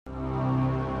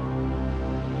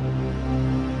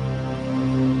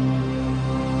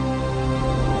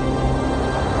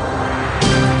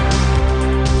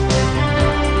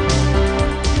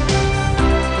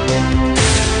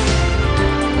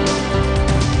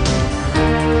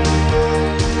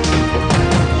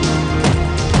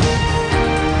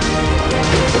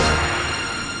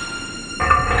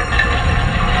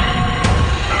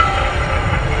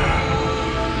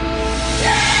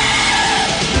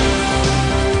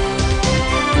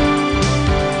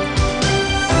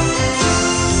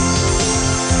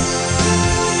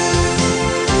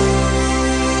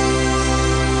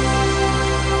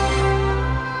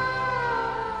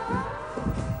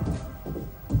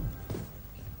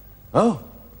Oh,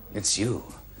 it's you.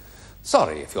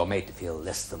 Sorry if you're made to feel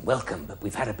less than welcome, but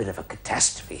we've had a bit of a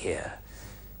catastrophe here.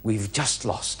 We've just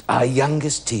lost our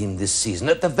youngest team this season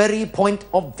at the very point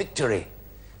of victory.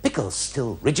 Pickle's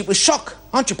still rigid with shock,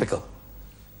 aren't you, Pickle?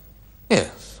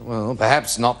 Yes, well,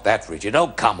 perhaps not that rigid. Oh,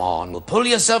 come on, well, pull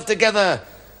yourself together.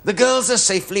 The girls are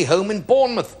safely home in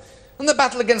Bournemouth, and the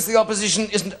battle against the opposition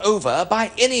isn't over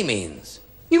by any means.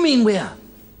 You mean we're...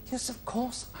 Yes, of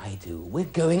course I do. We're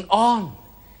going on.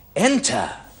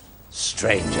 Enter,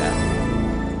 stranger.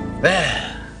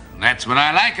 There. That's what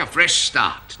I like, a fresh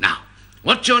start. Now,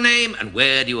 what's your name and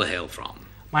where do you hail from?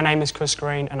 My name is Chris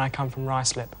Green and I come from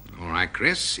Ruislip. All right,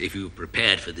 Chris, if you've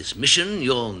prepared for this mission,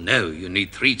 you'll know you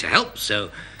need 3 to help, so...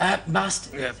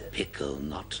 Master... Pickle,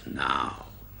 not now.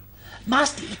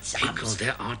 Master, it's... Pickle,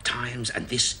 there are times, and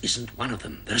this isn't one of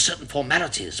them. There are certain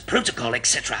formalities, protocol,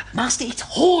 etc. Master, it's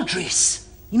Hordris.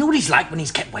 You know what he's like when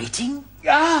he's kept waiting?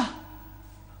 Ah!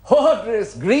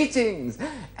 Hordris, greetings!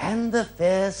 And the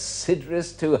fair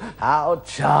Sidris too. How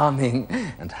charming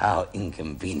and how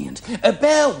inconvenient.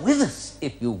 Bear with us,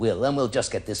 if you will, and we'll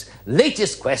just get this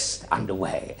latest quest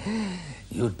underway.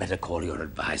 You'd better call your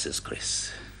advisors,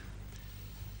 Chris.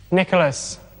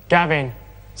 Nicholas, Gavin,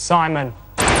 Simon.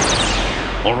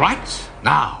 All right.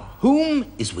 Now,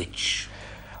 whom is which?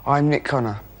 I'm Nick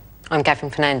Connor. I'm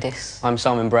Gavin Fernandez. I'm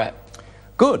Simon Brett.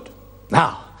 Good.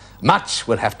 Now, much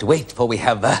will have to wait, for we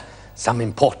have some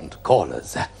important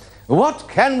callers. What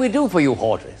can we do for you,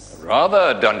 Hordris?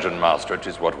 Rather, Dungeon Master, it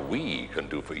is what we can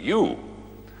do for you.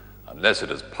 Unless it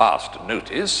has passed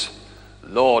notice,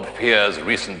 Lord Fear's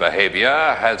recent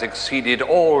behavior has exceeded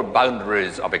all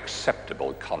boundaries of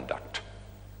acceptable conduct.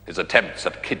 His attempts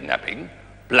at kidnapping,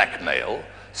 blackmail,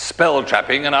 spell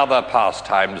trapping, and other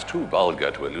pastimes too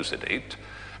vulgar to elucidate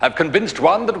have convinced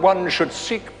one that one should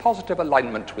seek positive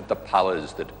alignment with the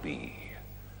powers that be.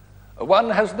 One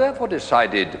has therefore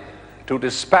decided to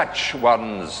dispatch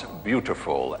one's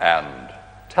beautiful and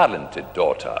talented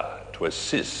daughter to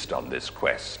assist on this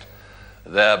quest,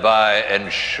 thereby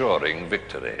ensuring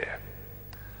victory.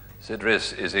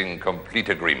 Sidris is in complete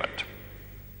agreement.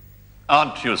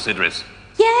 Aren't you, Sidris?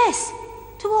 Yes!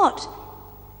 To what?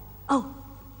 Oh,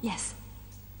 yes.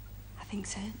 I think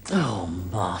so. Oh,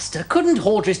 Master, couldn't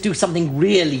Hordris do something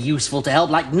really useful to help,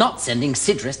 like not sending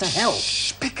Sidris to help?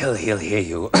 Shh, Pickle, he'll hear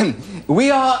you. We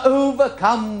are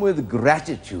overcome with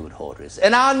gratitude, Hordris,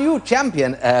 and our new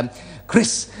champion,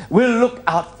 Chris, will look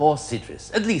out for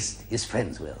Sidris. At least his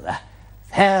friends will.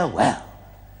 Farewell.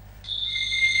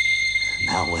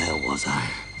 Now, where was I?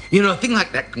 You know, a thing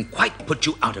like that can quite put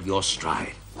you out of your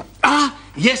stride. Ah,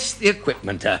 yes, the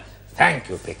equipment. Thank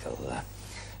you, Pickle.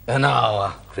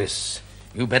 Now, Chris,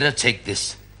 you better take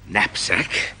this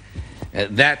knapsack.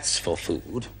 That's for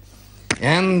food.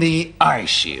 And the eye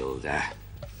shield.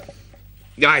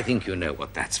 I think you know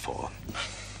what that's for.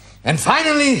 And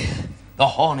finally, the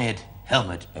horned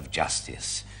helmet of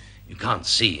justice. You can't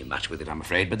see much with it, I'm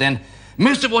afraid, but then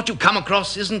most of what you come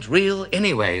across isn't real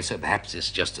anyway, so perhaps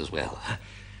it's just as well.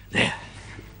 There.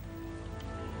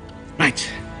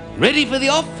 Right. Ready for the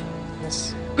off?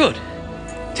 Yes. Good.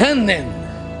 Turn then,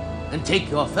 and take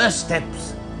your first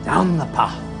steps down the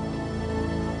path.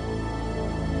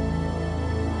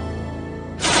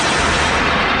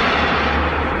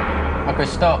 Okay,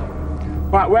 stop.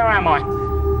 Right, where am I?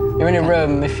 You're in a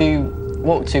room. If you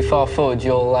walk too far forward,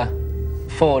 you'll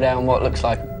fall down what looks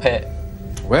like a pit.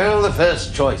 Well, the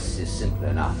first choice is simple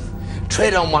enough.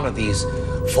 Tread on one of these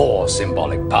 4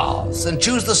 symbolic paths and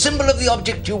choose the symbol of the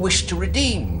object you wish to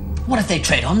redeem. What if they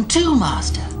tread on 2,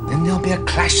 Master? Then there'll be a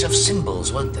clash of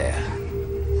symbols, won't there?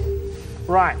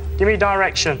 Right, give me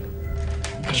direction.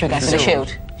 Should we go for the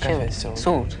shield? Go for Shield. the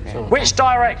Sword. Which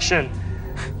direction?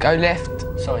 Go left,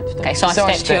 side step. Okay, side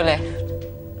step to your left.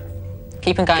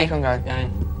 Keep on going. Keep on going.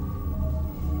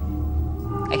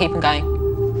 Okay, keep on going.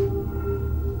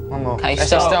 One more. Okay, Let's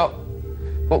stop.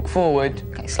 Walk forward.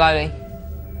 Okay, slowly.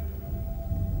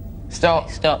 Stop.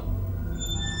 Stop.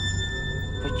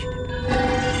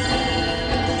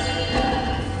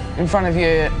 In front of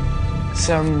you,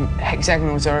 some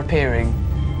hexagonals are appearing.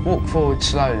 Walk forward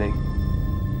slowly.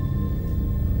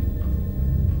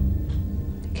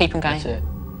 Keep on going. That's it.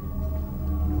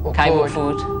 Walk Okay, forward. walk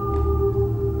forward.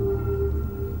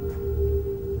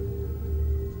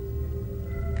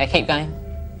 Okay, keep going.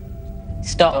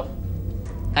 Stop.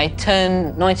 Okay,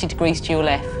 turn 90 degrees to your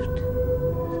left.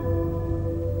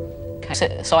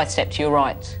 Okay, side step to your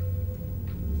right.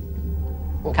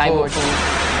 Walk Okay, forward. walk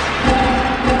forward.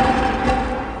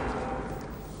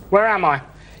 Where am I?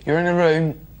 You're in a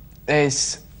room.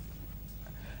 There's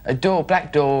a door,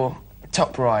 black door,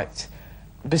 top right.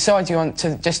 beside you,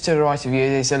 just to the right of you,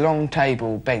 there's a long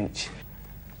table, bench.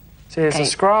 So there's Okay. a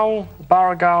scroll, a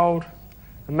bar of gold,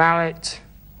 a mallet,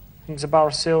 I think it's a bar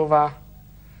of silver,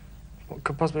 what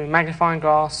could possibly be a magnifying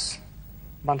glass,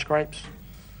 a bunch of grapes.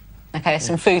 Okay, there's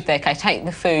some food there. Okay, take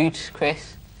the food,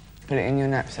 Chris. Put it in your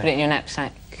knapsack. Put it in your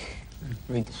knapsack.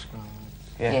 Read the scroll.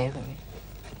 Yeah. Yeah.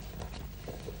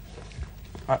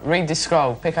 Right, read the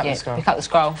scroll. Pick up Yeah, the scroll. pick up the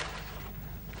scroll.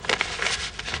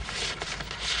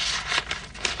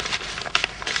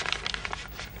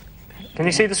 Can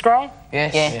you see the scroll?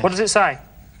 Yes. Yeah. What does it say?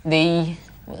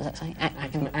 What does that say?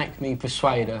 Acme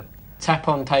Persuader. Tap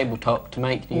on tabletop to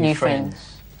make new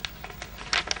friends.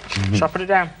 Shall I put it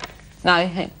down? No.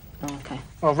 Oh, okay.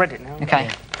 Well, I've read it now. Okay.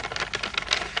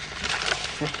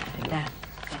 Just put it down.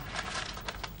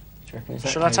 Do you reckon it's that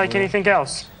Shall I take table? anything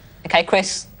else? Okay,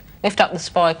 Chris, lift up the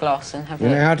spyglass and have a You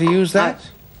know look. how to use that?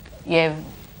 Yeah.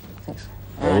 I think so.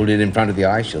 Hold it in front of the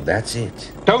eye shield, that's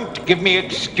it. Don't give me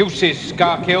excuses,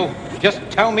 Scarkill. Just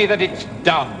tell me that it's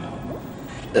done.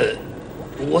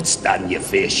 What's done, your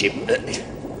fairship?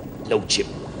 Lordship.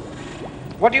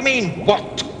 What do you mean,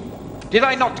 what? Did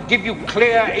I not give you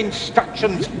clear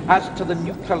instructions as to the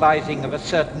neutralizing of a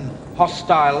certain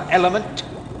hostile element?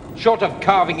 Short of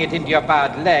carving it into your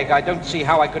bad leg, I don't see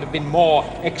how I could have been more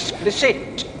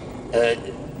explicit.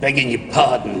 Begging your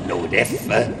pardon, Lord F.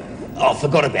 I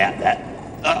forgot about that.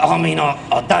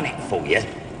 I done it for you.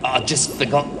 I just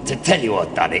forgot to tell you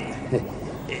I'd done it.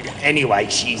 Anyway,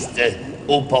 she's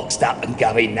all boxed up and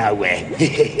going nowhere.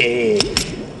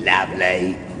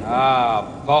 Lovely.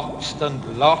 Ah, boxed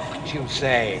and locked, you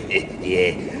say?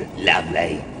 Yeah,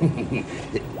 lovely.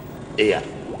 Yeah,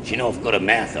 you know I've got a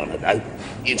mouth on her, though.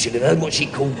 You should have heard what she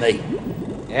called me.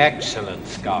 Excellent,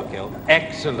 Scarkill.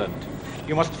 Excellent.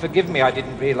 You must forgive me, I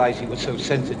didn't realize you were so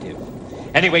sensitive.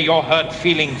 Anyway, your hurt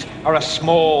feelings are a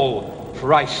small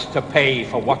price to pay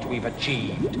for what we've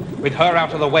achieved. With her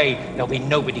out of the way, there'll be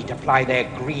nobody to ply their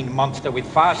green monster with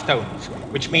firestones,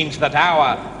 which means that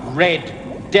our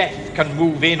red death can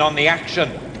move in on the action.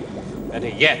 Better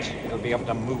yet, it'll be able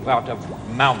to move out of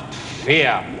Mount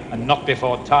Fear, and not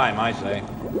before time, I say.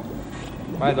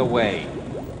 By the way,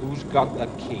 who's got the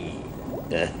key?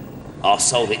 I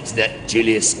sold it to that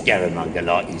Julius Scaramanga,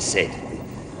 like you said.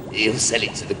 He'll sell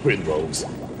it to the Grimwalls.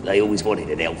 They always wanted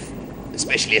an elf,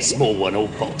 especially a small one all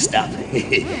boxed up.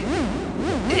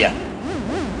 Yeah.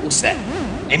 What's that?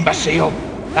 Imbecile!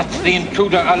 That's the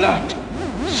intruder alert!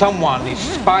 Someone is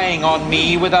spying on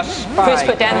me with a spy. Chris,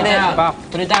 put down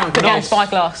Buff. Put it down. Put down the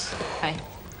spyglass. Okay.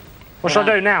 What shall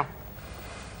I do now?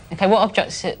 Okay, what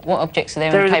objects are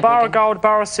there There on is the a table? bar of again? gold,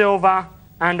 bar of silver,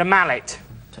 and a mallet.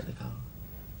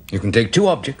 You can take two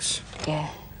objects. Yeah.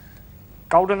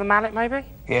 Gold and the mallet, maybe?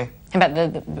 Yeah. How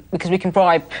about because we can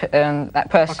bribe that I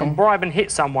person. can bribe and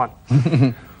hit someone.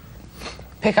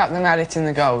 Pick up the mallet and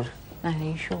the gold. No, are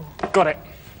you sure? Got it.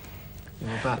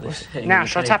 What about this? hitting Now, the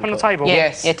shall I tap on the tabletop? table? Yeah,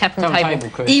 Yes. yeah, tap on the table.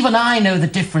 Chris. Even I know the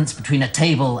difference between a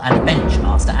table and a bench,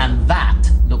 Master, and that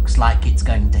looks like it's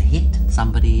going to hit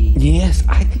somebody. Yes,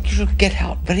 I think you should get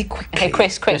out very quickly. Okay,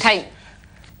 Chris, quick,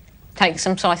 take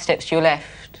some side steps to your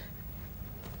left.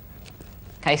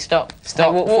 Okay, stop. Stop.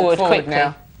 Okay, walk forward quickly.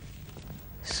 now.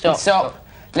 Stop. Stop.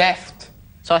 Left.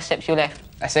 Side step to your left.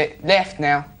 That's it. Left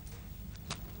now.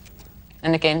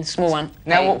 And again, small one.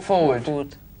 Now Okay, walk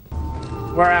forward.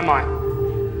 Where am I?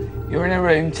 You're in a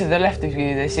room. To the left of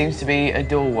you, there seems to be a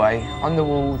doorway. On the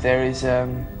wall, there is a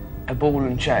ball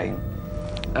and chain.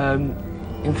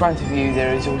 In front of you,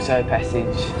 there is also a passage.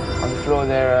 On the floor,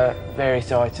 there are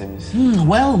various items.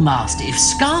 Well, Master, if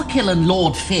Scarkill and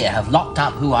Lord Fear have locked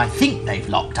up who I think they've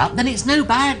locked up, then it's no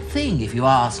bad thing, if you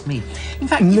ask me. In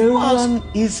fact, if No you ask... one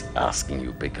is asking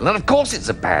you, Pickle. And of course it's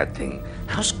a bad thing.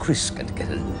 How's Chris going to get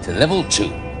to level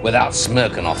 2 without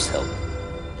Smirkanoff's help?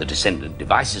 The descendant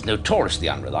device is notoriously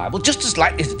unreliable, just as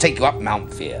likely to take you up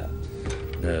Mount Fear.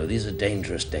 No, these are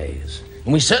dangerous days.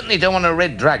 And we certainly don't want a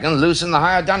red dragon loose in the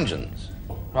higher dungeons.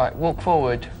 Right, walk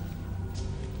forward.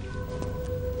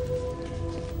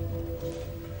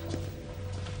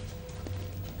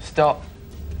 Stop.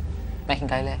 Make him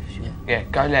go left. Yeah. Yeah,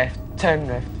 go left. Turn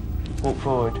left. Walk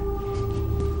forward.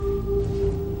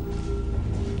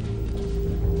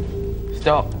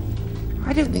 Stop.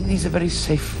 I don't think these are very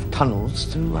safe tunnels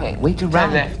to wait Turn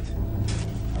around. left.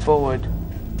 Forward.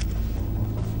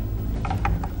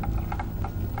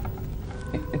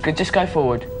 You could just go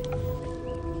forward.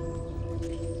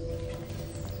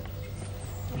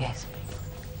 Yes.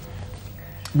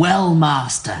 Well,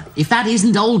 Master, if that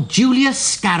isn't old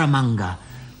Julius Scaramanga.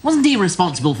 Wasn't he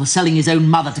responsible for selling his own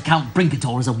mother to Count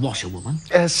Brinkator as a washerwoman?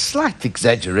 A slight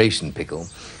exaggeration, Pickle.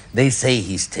 They say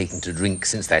he's taken to drink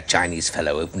since that Chinese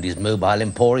fellow opened his mobile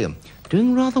emporium.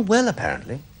 Doing rather well,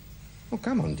 apparently. Oh,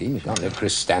 come on, Dean. You can't let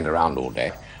Chris stand around all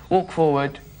day. Walk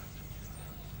forward.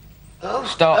 Oh,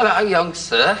 Stop. Hello, young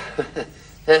sir.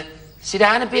 Sit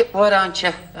down a bit, why don't you?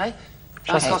 Eh?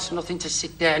 I've got nothing to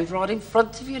sit down right in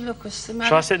front of you. Look, what's the matter?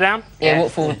 Shall I sit down? Yeah,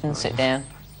 walk forward and sit down.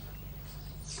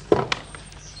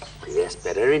 Yes,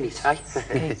 better, isn't it,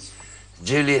 eh?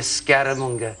 Julius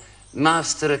Scaramunger,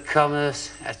 Master of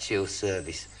Commerce, at your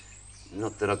service.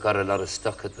 Not that I've got a lot of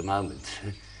stock at the moment.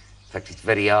 In fact, it's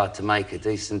very hard to make a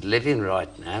decent living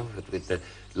right now, but with the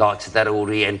likes of that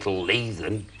Oriental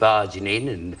heathen barging in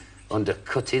and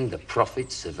undercutting the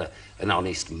profits of an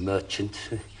honest merchant.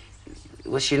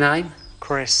 What's your name?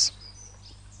 Chris.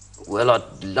 Well,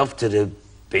 I'd love to do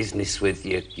business with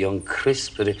you, young Chris,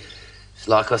 but it's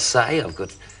like I say, I've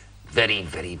got very,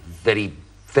 very, very,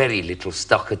 very little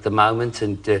stock at the moment,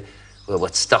 and, well,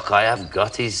 what stock I have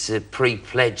got is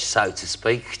pre-pledged, so to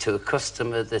speak, to a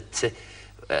customer that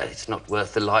it's not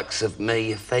worth the likes of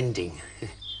me offending.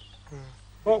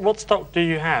 What stock do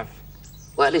you have?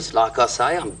 Well, it's like I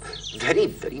say, I'm very,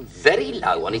 very, very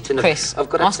low on it, and Chris, I've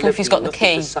got ask him if he's got the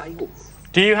key.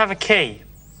 Do you have a key?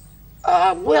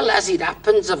 Well, as it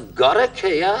happens, I've got a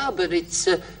key, but it's,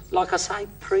 like I say,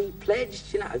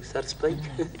 pre-pledged, you know, so to speak.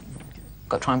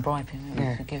 Got to try and bribe him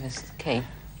to give us the key.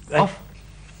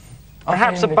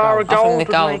 Perhaps a bar of gold would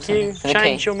make you for the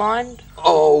change key. your mind?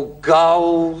 Oh,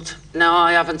 gold. No,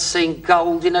 I haven't seen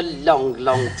gold in a long,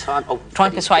 long time. Oh, Try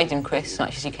and persuade him, Chris, as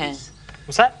much as you can.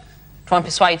 What's that? Try and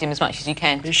persuade him as much as you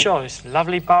can. Are you sure? This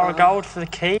lovely bar of gold for the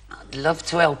key? I'd love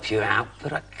to help you out,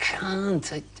 but I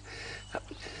can't.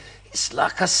 It's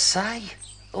like I say,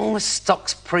 all my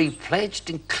stock's pre-pledged,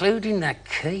 including that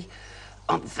key.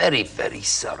 I'm very, very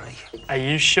sorry. Are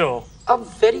you sure? I'm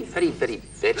very, very, very,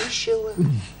 very sure.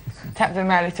 Tap the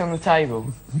mallet on the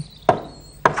table.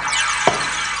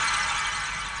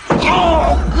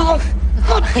 Oh, God!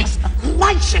 Goodness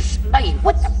gracious me!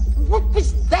 What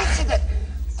was that?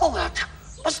 Oh, that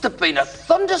must have been a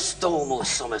thunderstorm or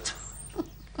something.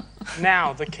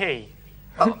 Now, the key.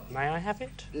 May I have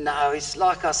it? No, it's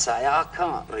like I say, I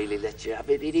can't really let you have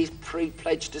it. It is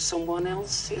pre-pledged to someone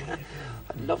else.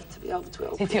 I'd love to be able to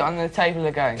help Hit you. it on the table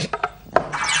again.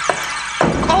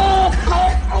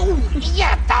 Oh,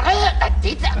 yeah, that hurt, that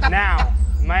did. Now,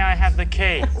 may I have the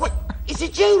key? What, is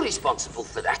it you responsible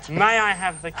for that? May I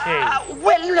have the key?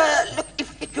 Well, look,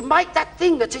 if you can make that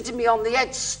thing that's hitting me on the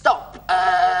head stop,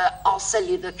 I'll sell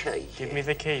you the key. Give me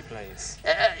the key, please.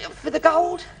 For the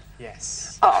gold?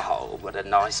 Yes. Oh, what a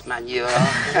nice man you are.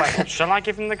 Wait, shall I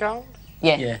give him the gold?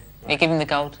 Yeah, give him the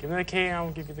gold. Give me the key and I will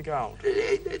give you the gold.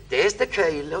 There's the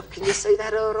key, look. Can you see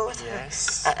that all right?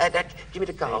 Yes. Give me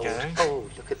the gold. There you go. Oh,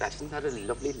 look at that. Isn't that a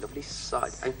lovely, lovely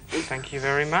sight? Thank you. Thank you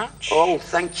very much. Oh,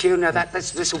 thank you. Now,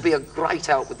 this will be a great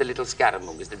help with the little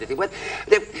scaramongers. Well,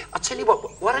 I'll tell you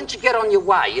what, why don't you get on your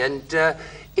way, and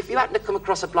if you happen to come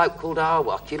across a bloke called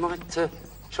Arwak, you might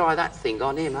try that thing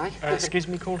on him, eh? Excuse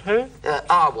me, called who?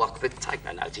 Arwak, but take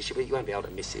no notice. You won't be able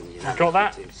to miss him, you know. Got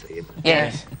that?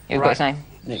 Yes, you've got his name.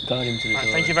 Nick, guide him to the door.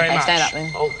 Thank you very Okay, much. stand up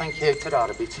then. Oh, thank you. Ta-da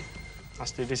a bit.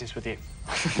 Let's do business with you.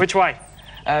 Which way?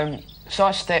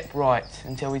 Side step right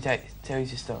until we tell you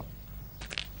to stop.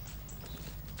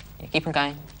 Yeah, keep on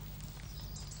going.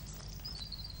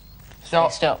 Stop.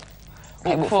 Okay, stop.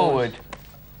 Okay, Walk forward.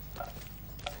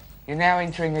 You're now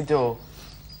entering a door.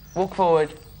 Walk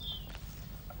forward.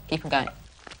 Keep on going.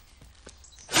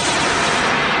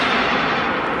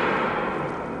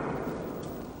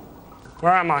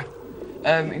 Where am I?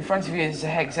 In front of you is a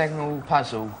hexagonal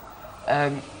puzzle.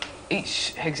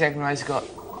 Each hexagon has got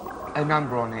a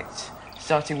number on it,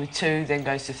 starting with 2, then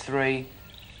goes to 3.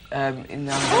 In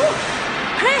number.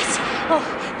 Chris! Oh,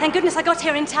 thank goodness I got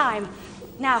here in time.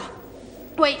 Now,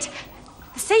 wait.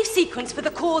 The safe sequence for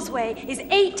the causeway is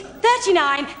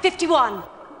 8:39:51.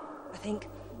 I think.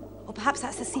 Or perhaps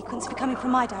that's the sequence for coming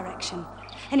from my direction.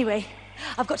 Anyway,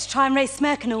 I've got to try and raise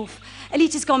Smirkanov.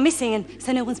 Elita's gone missing, and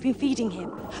so no one's been feeding him.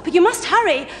 But you must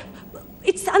hurry.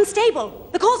 It's unstable.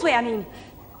 The causeway, I mean.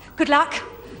 Good luck.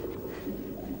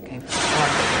 Okay.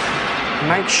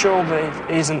 Make sure that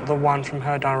it isn't the one from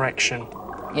her direction.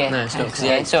 Yeah. No, it's not, 'cause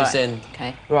yeah, it's all right. in.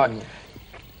 Okay. Right.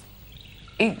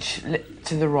 Each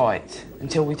to the right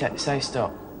until we say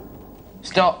stop.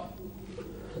 Stop.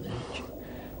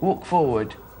 Walk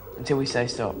forward until we say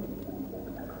stop.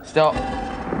 Stop.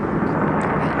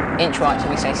 Inch right till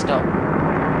we say stop.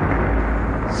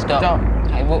 Stop. Stop.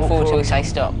 Okay, walk forward till we say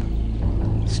stop.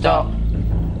 Stop.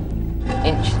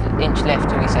 Inch left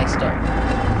till we say stop.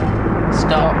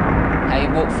 Stop. Okay,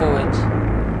 walk forward.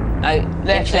 No,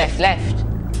 inch left.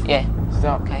 Yeah.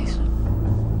 Stop. Okay.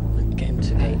 Get him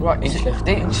to Right, inch left.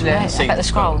 Inch left. At the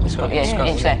scroll. Yeah, Scroll.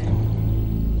 inch left.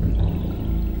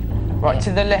 Right,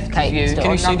 to the left of you. Can you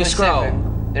on see the number scroll?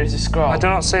 7, there's a scroll. I do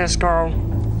not see a scroll.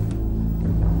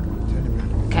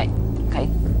 Okay.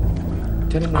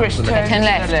 Chris, turn Turn to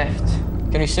left. the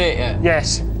left. Can you see it yet?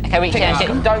 Yes. Okay, reach Pick down. it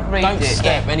up. Don't read Don't it.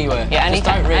 step anywhere. Yeah, Just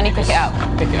don't read pick it up.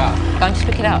 Pick it up. Go and just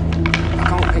pick it up. I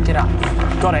can't pick it up.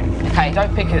 Got it. Okay.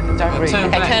 Don't pick it. Don't read Turn it.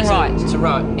 Okay, back turn to- right. To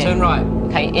right. Yeah. Turn right.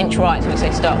 Okay, inch right till we say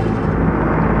stop.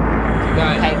 Keep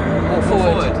going. Okay, walk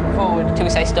forward. Forward. Till we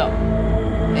say stop.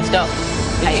 Okay, stop.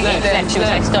 Okay, Inch inch left, left till we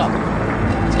say inch stop.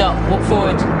 Stop. Walk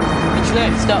forward. Inch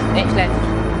left. Stop. Inch left.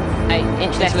 Okay,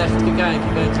 inch Inch left. left. Keep going to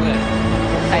left.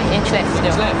 Okay, inch left still.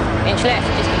 Inch left. Inch left.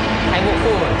 Just, okay, walk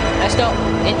forward. No, stop.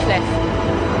 Inch left.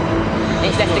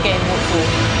 Inch left again. Walk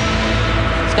forward.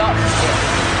 Stop.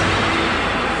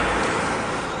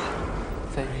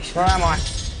 Where am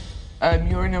I?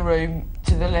 You're in a room.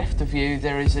 To the left of you,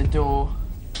 there is a door.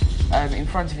 In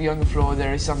front of you on the floor,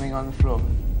 there is something on the floor.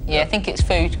 Yeah, I think it's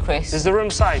food, Chris. Is the room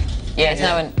safe? Yeah, it's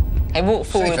no one. Hey, walk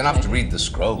forward. Safe enough to read the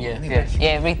scroll. Yeah. Yes.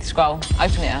 Yeah, read the scroll.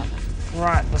 Open it up.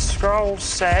 Right, the scroll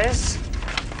says...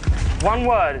 One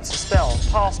word, it's a spell.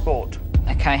 Passport.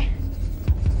 Okay.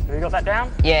 Have you got that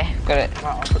down? Yeah, got it.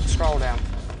 Right, I'll put the scroll down.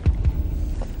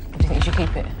 Do you think you should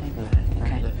keep it?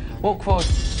 Okay. Walk forward,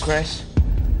 Chris.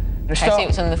 No, Okay, stop. see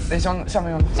what's on the... There's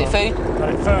something on the Is it floor. food? Got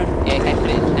it, food. Yeah, okay, put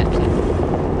it in napkin.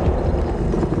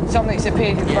 Something's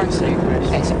appeared in front of you, Chris.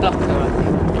 Okay, it's a blocker, I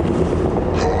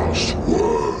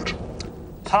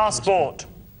think. Passport.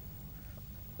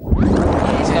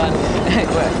 It's gone. It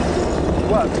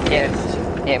worked. Worked. Yeah.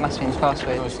 Yeah, it must have been his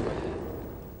password.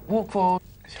 Walk forward.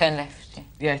 Turn left. Yeah.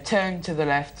 Yeah, turn to the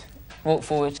left. Walk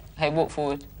forward. Hey, walk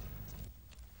forward.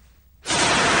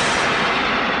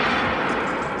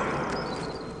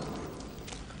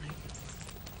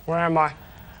 Where am I?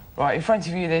 Right, in front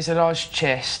of you, there's a large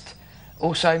chest.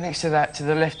 Also, next to that, to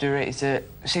the left of it, is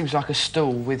seems like a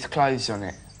stool with clothes on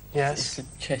it. Yes. The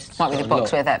chest. Might be the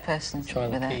box where that person... Try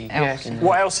the with that key. elf. Yes.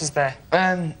 What else is there?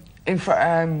 In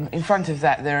front of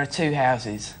that, there are 2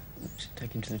 houses.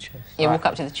 Take him to the chest. Yeah, Right. walk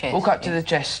up to the chest. Walk up to yeah. the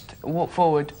chest. Walk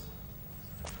forward.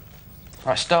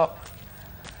 Right, stop.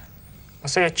 I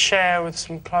see a chair with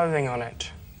some clothing on it.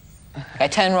 Okay,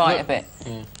 turn right a bit.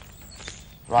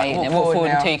 Right, Okay, then walk forward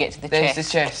now. until you get to the There's chest.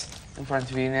 the chest in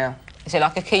front of you now. Is it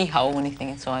like a keyhole or anything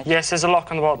inside? Yes, there's a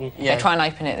lock on the bottom. Yeah. Try and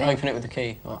open it then. Open it with the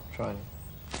key. Oh, try it.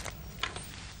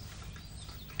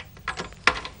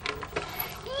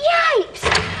 Yipes!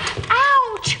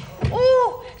 Ouch!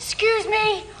 Oh, excuse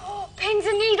me. Oh, pins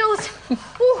and needles.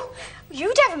 Oh,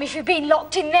 you'd have them if you'd been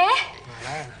locked in there.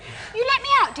 You let me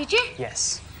out, did you?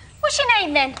 Yes. What's your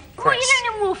name then? What are you Chris.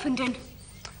 doing in Wolfenden?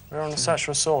 We're on the search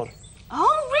for a sword.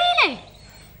 Oh, really?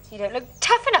 You don't look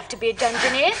tough enough to be a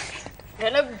dungeoneer. You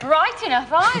don't look bright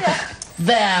enough either.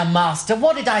 There, Master,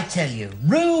 what did I tell you?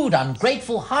 Rude,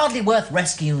 ungrateful, hardly worth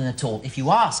rescuing at all. If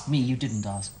you ask me, you didn't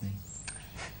ask me.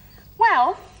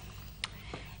 Well,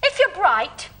 if you're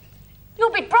bright,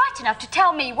 you'll be bright enough to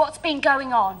tell me what's been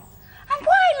going on. And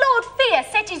why Lord Fear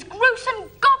sent his gruesome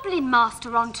goblin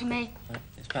master onto me.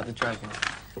 It's about the dragon.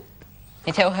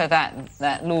 You tell her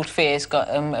that Lord Fear's got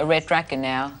a red dragon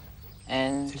now,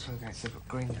 and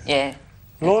yeah,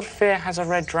 Lord Fear has a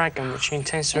red dragon which he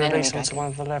intends to An enemy release onto dragon. one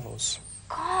of the levels.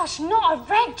 Gosh, not a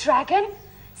red dragon.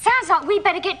 Sounds like we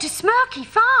better get to Smirky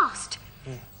fast.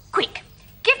 Quick,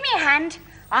 give me a hand.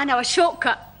 I know a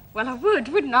shortcut. Well, I would,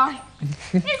 wouldn't I?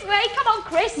 This way, come on,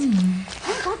 Chris.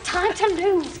 We've got time to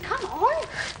lose. Come on.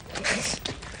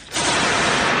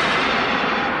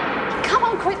 Come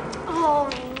on, quick. Oh,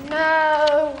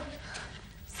 no.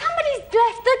 Somebody's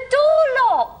left the door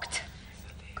locked.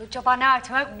 Good job I know how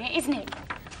to open it, isn't it?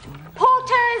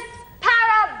 Porter's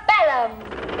Parabellum.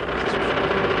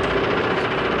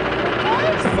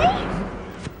 Okay,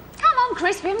 see? Come on,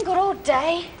 Chris, we haven't got all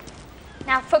day.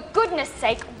 Now, for goodness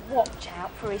sake, watch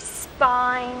out for his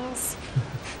spines.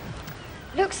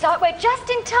 Looks like we're just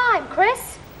in time,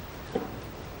 Chris.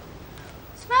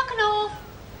 Smirkanov.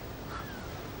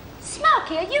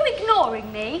 Smirky, are you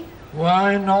ignoring me?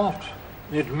 Why not?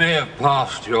 It may have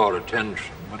passed your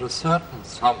attention, but a certain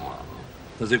someone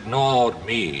has ignored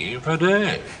me for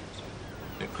days.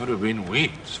 It could have been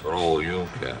weeks for all you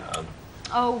cared.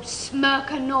 Oh,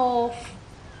 Smirkanov.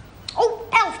 Oh,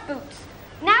 elf boots.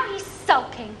 Now he's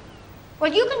sulking.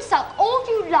 Well, you can sulk all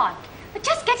you like, but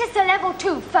just get us to level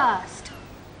 2 first.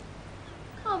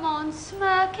 Come on,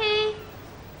 Smirky.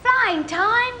 Flying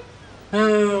time.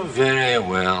 Oh, very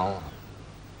well.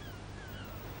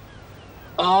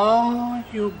 Are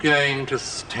you going to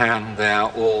stand there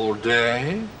all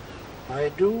day? I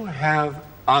do have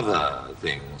other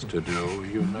things to do,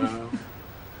 you know.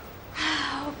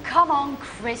 Oh, come on,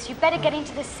 Chris. You better get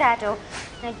into the saddle.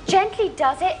 Now, gently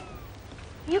does it.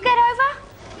 You get over.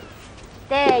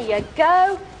 There you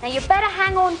go. Now, you better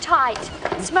hang on tight.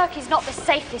 Smirky's not the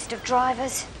safest of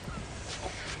drivers.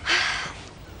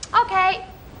 Okay.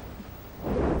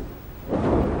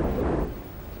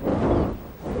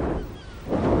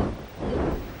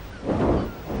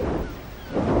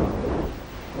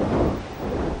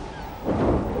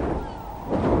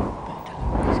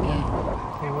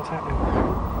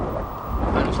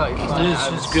 This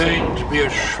is going to be a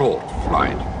short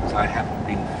flight, as I haven't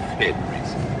been fed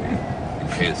recently, in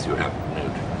case you haven't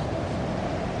noticed.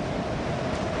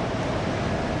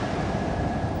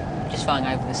 Just flying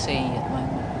over the sea at the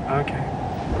moment. Okay.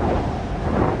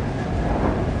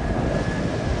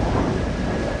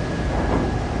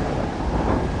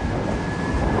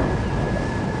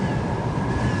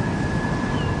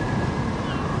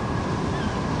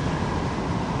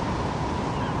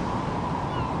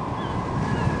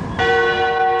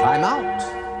 I'm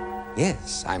out.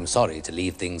 Yes, I'm sorry to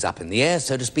leave things up in the air,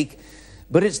 so to speak,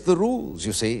 but it's the rules,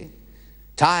 you see.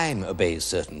 Time obeys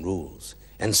certain rules,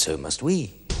 and so must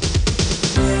we.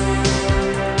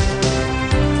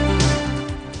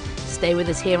 Stay with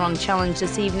us here on Challenge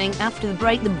this evening. After the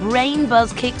break, the Brain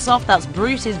Buzz kicks off. That's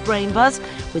Bruce's Brain Buzz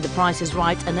with The Price is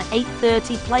Right, and at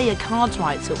 8:30, play your cards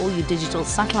right. So all you digital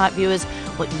satellite viewers,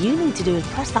 what you need to do is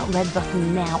press that red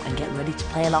button now and get ready to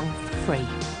play along for free.